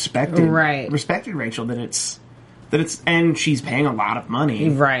kind of respected Right. respected Rachel that it's and she's paying a lot of money.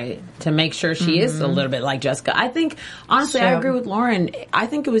 Right. To make sure she is a little bit like Jessica. I think, honestly, I agree with Lauren. I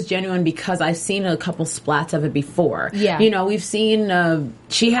think it was genuine because I've seen a couple splats of it before. Yeah. You know, we've seen,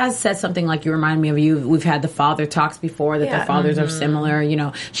 she has said something like, you remind me of you. We've had the father talks before that their fathers are similar. You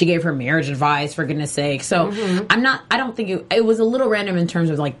know, she gave her marriage advice, for goodness sake. So I don't think it was a little random in terms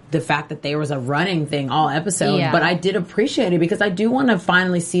of like the fact that there was a running thing all episode. Yeah. But I did appreciate it because I do want to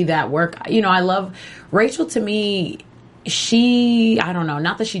finally see that work. You know, I love Rachel. To me, I don't know,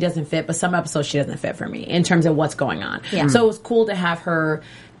 not that she doesn't fit, but some episodes she doesn't fit for me in terms of what's going on. Yeah. So it was cool to have her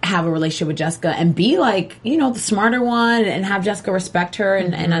have a relationship with Jessica and be like, you know, the smarter one and have Jessica respect her.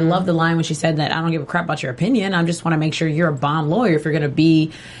 And I love the line when she said that I don't give a crap about your opinion. I just want to make sure you're a bomb lawyer if you're going to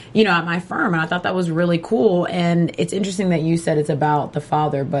be, you know, at my firm. And I thought that was really cool. And it's interesting that you said it's about the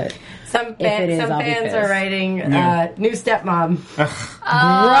father, but Some if it is, some I'll be fans pissed. are writing new stepmom.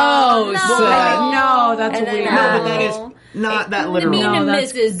 Gross. No, that's And then, weird. No, but that is not that literal. Mean to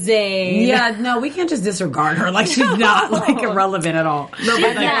that's- Mrs. Zane. Yeah, no, we can't just disregard her like she's not like irrelevant at all. No,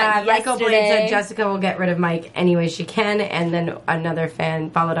 but that Michael Blaine yesterday. said Jessica will get rid of Mike any way she can, and then another fan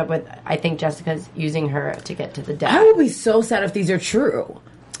followed up with, I think Jessica's using her to get to the I death. would be so sad if these are true.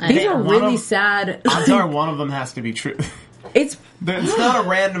 These are one really of- sad. odds are one of them has to be true. It's It's not a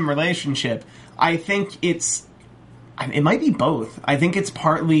random relationship. I think it might be both. I think it's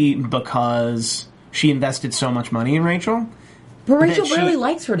partly because she invested so much money in Rachel. but Rachel she- really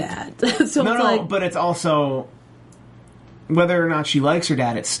likes her dad. So No, it's no, like but it's also whether or not she likes her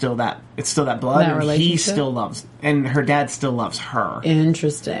dad. It's still that blood, That and he relationship? still loves, and her dad still loves her.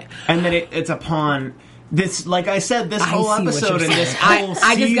 interesting. And then it's upon this, like I said, this whole I see what episode you're and this saying. whole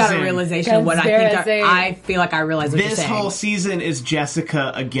I just got a season- realization of what I think. Conspiracy. I feel like I realize what you're This saying. whole season is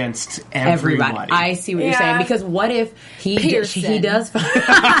Jessica against Everybody. everybody. I see what you're saying because what if he Pearson. does find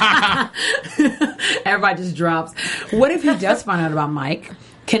everybody just drops. What if he does find out about Mike?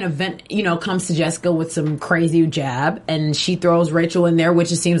 Comes to Jessica with some crazy jab, and she throws Rachel in there,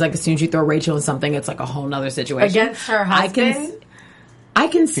 which it seems like as soon as you throw Rachel in something, it's like a whole nother situation Against her husband? I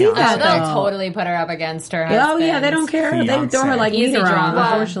can see Yeah. that. They'll though. totally put her up against her husband. Oh yeah, they don't care. They Fiancé. throw her like Easy meat around. drama.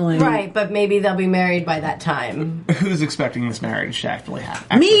 Unfortunately, Right, but maybe they'll be married by that time. Who's expecting this marriage to actually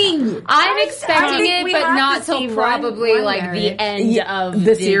happen? Me. I'm expecting think it, we but have not to till see probably one like marriage. the end of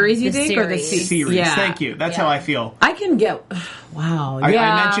The series, you think, or the series. Series. Yeah. Thank you. That's how I feel. I can get. Wow. I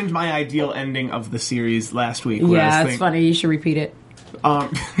Yeah. mentioned my ideal ending of the series last week. where I Yeah, was it's thinking- funny. You should repeat it.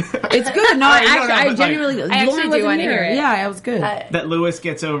 Um, It's good. No, I know, actually, I but, like, genuinely. I actually Lauren do wasn't wanna here. hear it. Yeah, it was good. that Lewis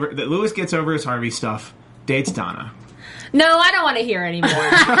gets over his Harvey stuff, dates Donna. No, I don't want to hear anymore.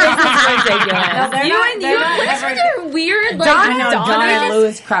 This is ridiculous. No, they're not- they're not What's ever- with your weird, like, I know Donna and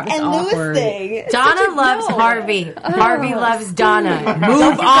Lewis crap is and awkward. Lewis thing. Donna loves Harvey. Harvey loves Donna.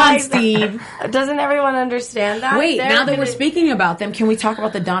 Move on, Steve. Doesn't everyone understand that? Wait, They're now that we're gonna- speaking about them, can we talk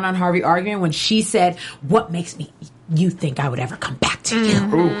about the Donna and Harvey argument when she said, "What makes you think I would ever come back to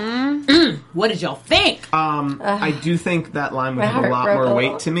you?" What did y'all think? I do think that line would My have a heart lot broke more a weight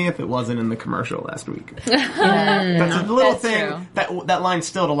little. to me if it wasn't in the commercial last week. That's a little That's thing. true. That line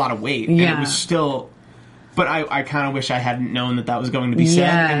still had a lot of weight, and it Yeah. was still. But I kind of wish I hadn't known that was going to be said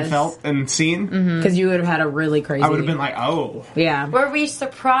and Yes. felt and seen. Because you would have had a really crazy. I would have been like, oh. yeah. Were we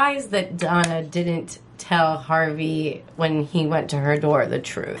surprised that Donna didn't tell Harvey when he went to her door the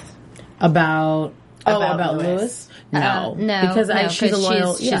truth? About About Lewis. Lewis. No, No, because no, she's a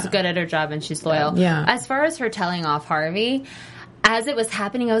loyal. she's good at her job and she's loyal. Yeah. As far as her telling off Harvey, as it was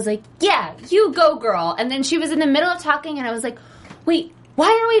happening, I was like, "Yeah, you go, girl." And then she was in the middle of talking, and I was like, "Wait, why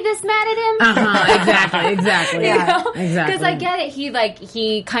are we this mad at him?" Exactly. Yeah, exactly. Because I get it.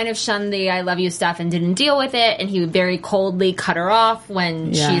 He kind of shunned the "I love you" stuff and didn't deal with it, and he very coldly cut her off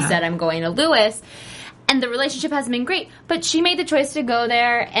when she Yeah. said, "I'm going to Lewis." And the relationship hasn't been great, but she made the choice to go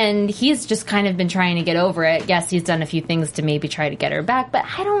there, and he's just kind of been trying to get over it. Yes, he's done a few things to maybe try to get her back, but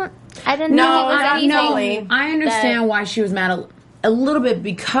I didn't No, know it was not anything. fully. I understand why she was mad a little bit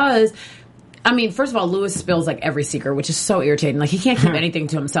because, I mean, first of all, Lewis spills like every secret, which is so irritating. Like, he can't keep anything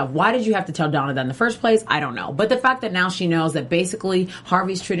to himself. Why did you have to tell Donna that in the first place? I don't know. But the fact that now she knows that basically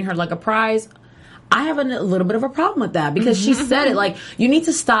Harvey's treating her like a prize, I have a little bit of a problem with that because she said it like, you need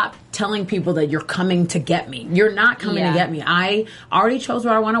to stop telling people that you're coming to get me. You're not coming to get me. I already chose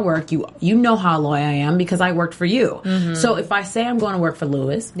where I want to work. You know how loyal I am because I worked for you. So if I say I'm going to work for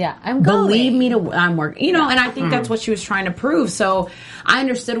Lewis, Yeah, I'm going. believe me, I'm working. You know, and I think that's what she was trying to prove. So I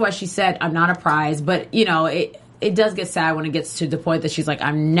understood why she said I'm not a prize, but you know it does get sad when it gets to the point that she's like,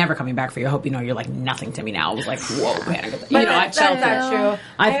 I'm never coming back for you. I hope you know you're like nothing to me now. I was like, whoa, man. You know, I That's felt not it. true.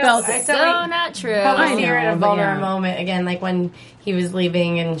 I felt I it. So saw not true. I know, her in a but vulnerable yeah. moment again, like when he was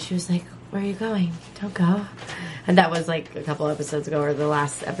leaving and she was like, "Where are you going? Don't go." And that was like a couple episodes ago, or the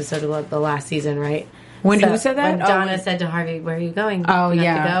last episode of the last season, right? Who said that? When Donna said to Harvey, "Where are you going?" Oh, you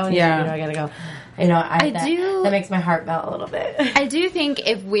yeah. have to go. And Yeah. he's like, I gotta go. That makes my heart melt a little bit. I do think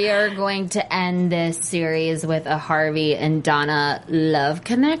if we are going to end this series with a Harvey and Donna love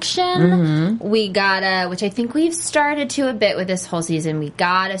connection, we gotta, which I think we've started to a bit with this whole season, we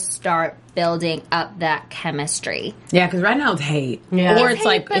gotta start building up that chemistry. Yeah, because right now it's hate. Yeah. Or It's it's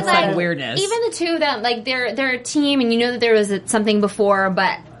like hate, but, it's like weirdness. Even the two of them, like they're a team, and you know that there was something before,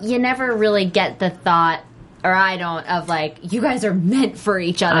 but you never really get the thought, or I don't, of like, you guys are meant for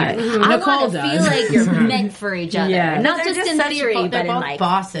each other. I Nicole want to does. feel like you're meant for each other. Yeah. Not They're just in such theory, they're but in both like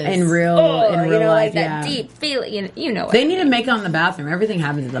bosses. in real like life, that deep feeling. You know what They need to make it on the bathroom. Everything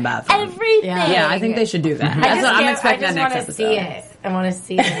happens in the bathroom. everything. Yeah, I think they should do that. That's what I'm expecting that next I episode. just want to see it. I want to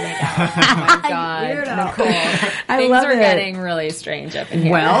see them make out. Oh my God, Nicole. I Things love are it. getting really strange up in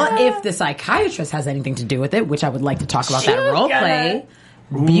here. Well, if the psychiatrist has anything to do with it, which I would like to talk about that role play.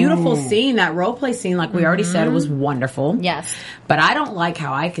 Beautiful scene. That role play scene, like we already said, it was wonderful. Yes. But I don't like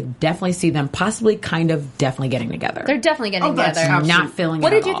how I could definitely see them possibly definitely getting together. They're definitely getting that's together. absolutely- not feeling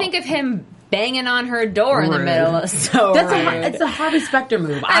What it did at you all. think of him banging on her door in the Rude. middle? So That's rude. it's a Harvey Specter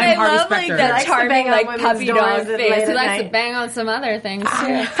move. And I'm I Harvey love Specter. like that likes to charming bang on like women's puppy doors dog at face. late He at likes to night. bang on some other things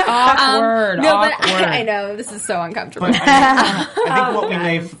too. Awkward. No, but awkward. I know this is so uncomfortable. But I think what we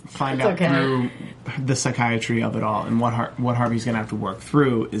may find out okay. through the psychiatry of it all, and what Harvey's going to have to work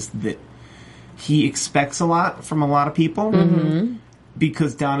through, is that he expects a lot from a lot of people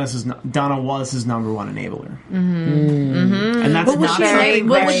because Donna was his number one enabler, and that's But was not she, something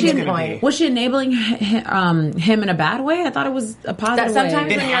was that she- he's going to be. was she enabling him in a bad way? I thought it was a positive That sometimes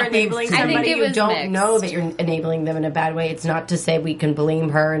way. It when you're happens enabling to- I think somebody, it you was don't mixed. know that you're enabling them in a bad way. It's not to say we can blame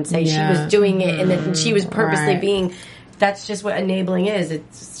her and say Yeah. she was doing it and that she was purposely Right. being. That's just what enabling is.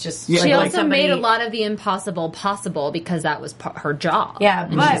 It's just Yeah. She like also somebody- made a lot of the impossible possible because that was her job. Yeah,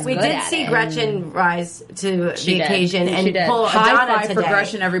 And but she's we good did at see it. Gretchen rise to She the did. occasion She and did. pull High Donna five today. for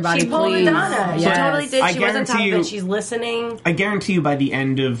Gretchen, everybody, She pulled please. Donna. She Yes. totally did. I She was on top of guarantee you- it. She's listening. I guarantee you, by the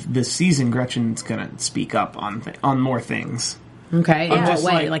end of this season, Gretchen's going to speak up on more things. Okay, in what just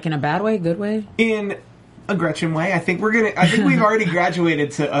way? like- Like in a bad way, good way? In a Gretchen way, I think we've already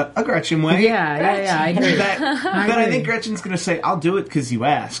graduated to a Gretchen way. Yeah, I agree. That I think Gretchen's going to say, "I'll do it because you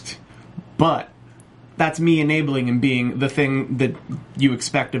asked," but that's me enabling and being the thing that you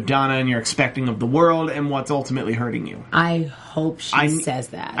expect of Donna and you're expecting of the world and what's ultimately hurting you. I hope she says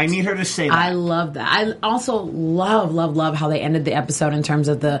that. I need her to say that. I love that. I also love how they ended the episode in terms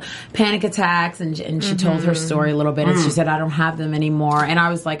of the panic attacks, and she told her story a little bit, and she said, "I don't have them anymore." And I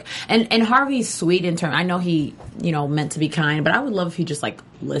was like, and Harvey's sweet in terms. I know he, meant to be kind, but I would love if he just like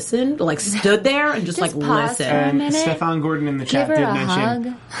listened, like stood there and just like pause for a listened. minute. Stefan Gordon in the chat her did a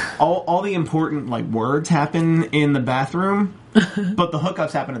mention all the important like words happen in the bathroom, but the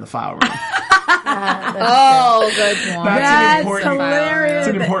hookups happen in the file room. Oh, good one. That's an important, hilarious.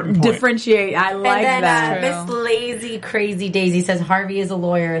 It's an important point. Differentiate. I like And then that. Miss Lazy Crazy Daisy says Harvey is a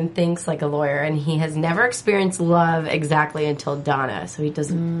lawyer and thinks like a lawyer, and he has never experienced love exactly until Donna, so he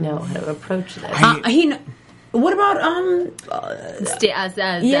doesn't know how to approach this. What about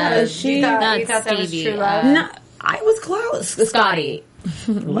Yeah, she- you thought not that was Stevie, true love? No, I was close. Scotty.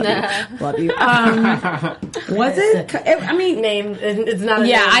 Love you. Was it? I mean, Name. It's not. A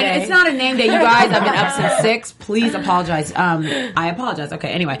yeah, name day. it's not a name day. You guys, I've been up since 6. Please apologize. I apologize. Okay.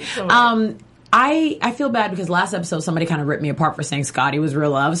 Anyway, I feel bad because last episode somebody kind of ripped me apart for saying Scotty was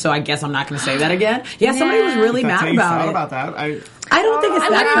real love. So I guess I'm not going to say that again. Yeah, somebody was really That's mad how you about thought it. about that. I don't think it's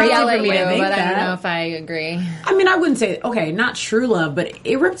I'm that gonna crazy yell for at me you, to think but that. I don't know if I agree. I mean, I wouldn't say okay, not true love, but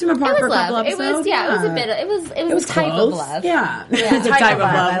it ripped him apart It for a was couple love. It episodes. was it was a bit. It was a type close. of love. Yeah, it's a type of love.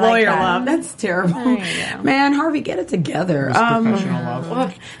 I like Lawyer that. love. That's terrible. Man, Harvey, get it together. Professional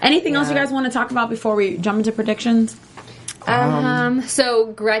love. Anything else you guys want to talk about before we jump into predictions?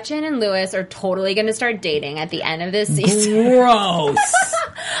 So Gretchen and Lewis are totally going to start dating at the end of this season. Gross.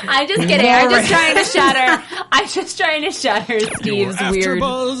 I'm just kidding. I'm just trying to shatter. I'm just trying to shatter Steve's weird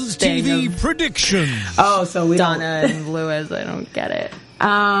AfterBuzz thing TV of predictions. Oh, so we don't. Donna and Lewis. I don't get it.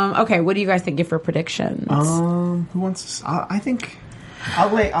 Okay, what do you guys think for predictions? Who wants? I think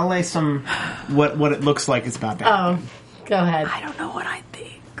I'll lay some what it looks like it's about to happen. Oh, go ahead. I don't know what I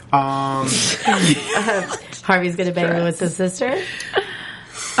think. Harvey's gonna bang Lewis's sister.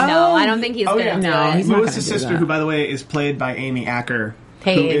 No, I don't think he's Oh, going yeah. to do No, it. he's not Lewis's gonna do sister, that. who by the way is played by Amy Acker,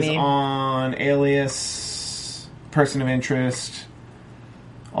 Hey, who is Amy. on Alias, Person of Interest,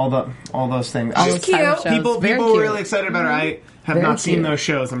 all those things. All those type of shows. People Very were cute. really excited about her. have Very not seen cute. those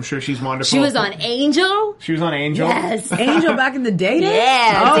shows. I'm sure she's wonderful. She was on Angel. She was on Angel. Yes. Angel back in the day?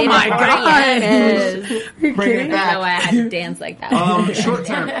 Yeah. Oh David my Boreanaz. god. You're Bring it kidding? back. No, I had to dance like that.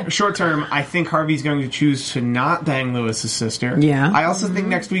 Short term, I think Harvey's going to choose to not bang Lewis's sister. Yeah. I also think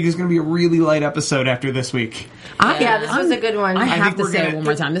next week is going to be a really light episode after this week. Yeah, this was a good one. I have think to we're say it gonna- one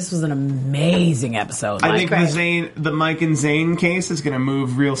more time. This was an amazing episode. I think Right. the Mike and Zayn case is going to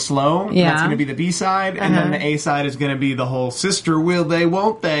move real slow. Yeah. That's going to be the B side, and then the A side is going to be the whole sister will they,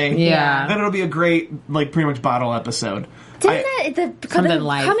 won't they? Yeah. Then it'll be a great, like, pretty much bottle episode. The Something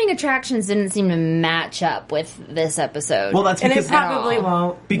like- coming attractions didn't seem to match up with this episode. Well, that's and it because probably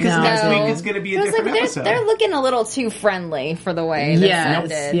won't. because No. next week is going to be it a was like different episode. they're looking a little too friendly for the way that Yes,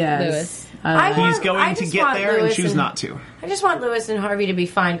 sounded. yes. Lewis. He's I going to just get want there and Lewis choose not to. I just want Lewis and Harvey to be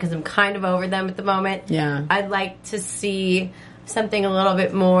fine because I'm kind of over them at the moment. Yeah. I'd like to see something a little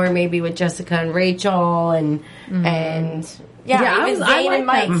bit more, maybe with Jessica and Rachel and Yeah, even I Zayn like and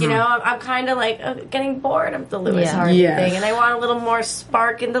Mike. that. You know, I'm kind of like getting bored of the Lewis Yeah. Harvey Yeah. thing, and I want a little more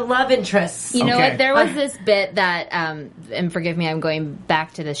spark in the love interests. You know Okay. what? There was this bit that, and forgive me, I'm going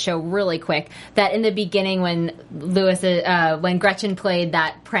back to the show really quick. That in the beginning, when when Gretchen played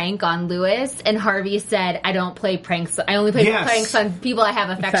that prank on Lewis, and Harvey said, "I don't play pranks. I only play Yes. pranks on people I have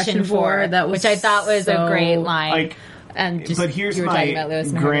affection Affection for. for." That was which I thought was so- a great line. Like, and just, but here's you were my talking about Lewis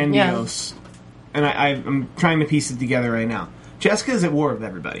and Harvey. grandiose, and I'm trying to piece it together right now. Jessica's at war with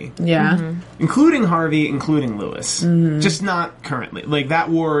everybody, Yeah. including Harvey, including Lewis. Just not currently. Like, that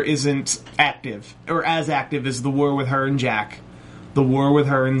war isn't active, or as active as the war with her and Jack, the war with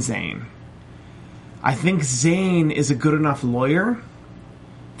her and Zayn. I think Zayn is a good enough lawyer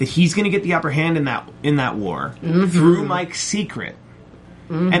that he's going to get the upper hand in that war through Mike's secret.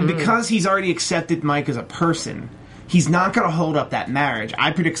 And because he's already accepted Mike as a person, he's not going to hold up that marriage.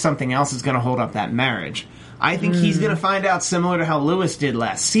 I predict something else is going to hold up that marriage. I think he's going to find out similar to how Lewis did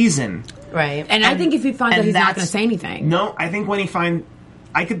last season. Right. And I think if he finds out, and he's not that's- going to say anything. No, I think when he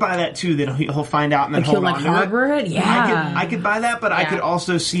I could buy that too, that he'll find out and then Like, he'll, hold like, on to harbor it? Yeah. I could buy that, but I Yeah. could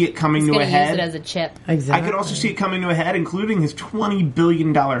also see it coming He's to a going to use head. it as a chip. Exactly. I could also see it coming to a head, including his $20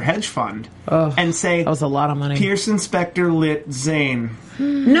 billion hedge fund, Ugh, and say, that was a lot of money. Pearson Spector lit Zayn.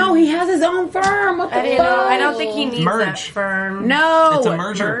 No, he has his own firm. What the I fuck? don't think he needs that Merge. firm. No. It's a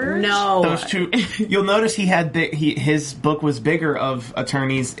merger. No. Those two. You'll notice his book was bigger of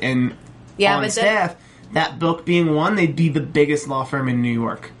attorneys on but then- staff. That book being one, they'd be the biggest law firm in New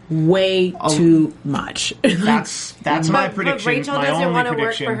York. Way too much. That's my But prediction. Rachel my doesn't only want to work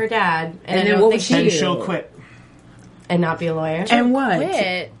prediction. for her dad, And I then don't what think would she Then do? she'll quit. and not be a lawyer. And what?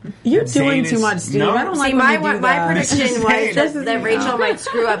 Quit. You're doing Zayn too is- much, Steve. No. I don't like See, when my you do my that. prediction was This is- that Rachel might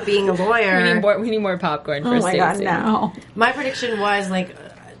screw up being a lawyer. We need more popcorn for Oh my god, Stacey. no. My prediction was like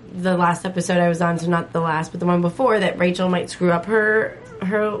the last episode I was on, so not the last, but the one before, that Rachel might screw up her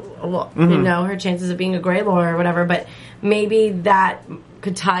her chances of being a gray lawyer or whatever. But maybe that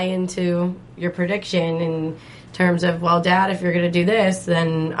could tie into your prediction in terms of, well, Dad, if you're going to do this,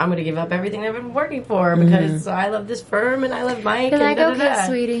 then I'm going to give up everything I've been working for because I love this firm and I love Mike. You're and like, da-da-da. okay,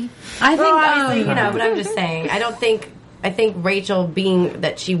 sweetie. I think, Well, obviously, but I'm just saying. I think Rachel, being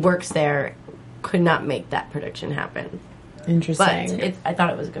that she works there, could not make that prediction happen. But interesting. I thought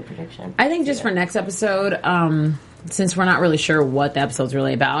it was a good prediction. I think just for next episode, since we're not really sure what the episode's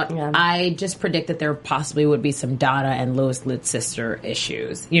really about, Yeah. I just predict that there possibly would be some Donna and Lois Litt's sister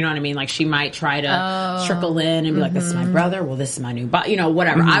issues. You know what I mean? Like, she might try to trickle in and be like, "This is my brother. Well, this is my new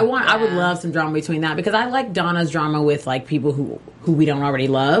whatever." I would love some drama between that because I like Donna's drama with like people who we don't already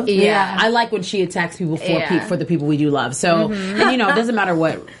love. Yeah. I like when she attacks people for Yeah. for the people we do love. So, and it doesn't matter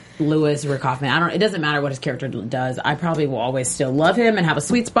what Lewis Rick Hoffman, it doesn't matter what his character does. I probably will always still love him and have a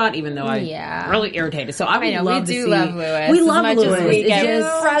sweet spot, even though I'm really irritated. So I would love to see. love Lewis. We as love much Lewis. As we It's get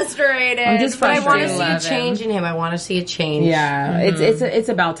just- frustrated. I'm just But I want to frustrated. see a change in him. I want to see a change. Yeah, it's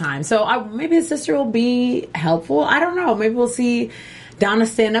about time. So maybe his sister will be helpful. I don't know. Maybe we'll see Donna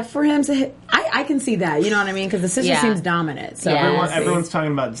stand up for him. I can see that. You know what I mean? Because the sister Yeah. seems dominant. So Yeah. we'll see. Everyone's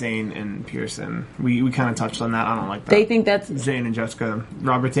talking about Zayn and Pearson. We kind of touched on that. I don't like that. They think that's Zayn and Jessica,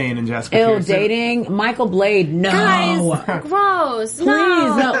 Robert Zayn and Jessica ill Pearson. dating. Michael Blade, no. Guys, gross. Please,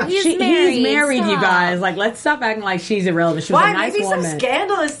 no. He's He's married, you Stop. guys. Like, let's stop acting like she's irrelevant. She was Why? a nice Maybe woman. some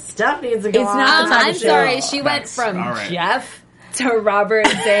scandalous stuff needs to go It's on. not the type I'm of show. sorry. She went That's from all right. Jeff to Robert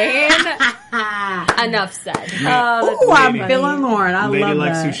Zayn. Enough said. Ooh, I'm feeling Lauren. I Lady love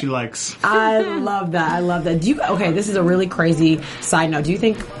likes that. who she likes. I love that. I love that. Okay, this is a really crazy side note. Do you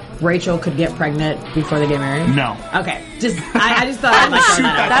think Rachel could get pregnant before they get married? No. Okay. I just thought I'd like throw Shoot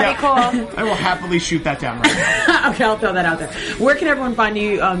that out. That'd be cool. I will happily shoot that down right now. Okay, I'll throw that out there. Where can everyone find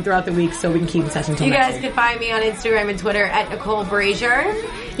you throughout the week so we can keep in touch until You next guys week? can find me on Instagram and Twitter at Nicole Brazier.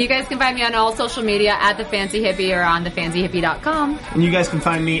 You guys can find me on all social media at The Fancy Hippie or on thefancyhippie.com. And you guys can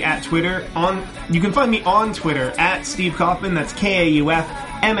find me at Twitter you can find me on Twitter at Steve Kaufman. That's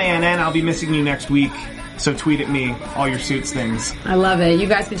KAUFMANN. I'll be missing you next week. So tweet at me all your Suits things. I love it. You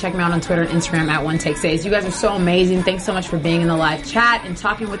guys can check me out on Twitter and Instagram at OneTakeSays. You guys are so amazing. Thanks so much for being in the live chat and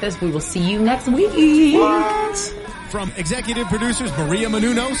talking with us. We will see you next week. What? From executive producers Maria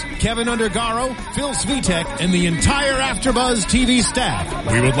Menounos, Kevin Undergaro, Phil Svitek, and the entire AfterBuzz TV staff,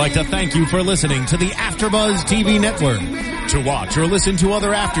 we would like to thank you for listening to the AfterBuzz TV network. To watch or listen to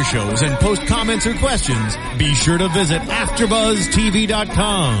other after shows and post comments or questions, be sure to visit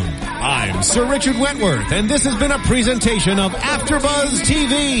AfterBuzzTV.com. I'm Sir Richard Wentworth, and this has been a presentation of AfterBuzz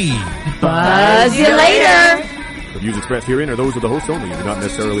TV. Buzz you later. The views expressed herein are those of the hosts only and do not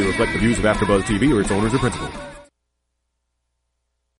necessarily reflect the views of AfterBuzz TV or its owners or principals.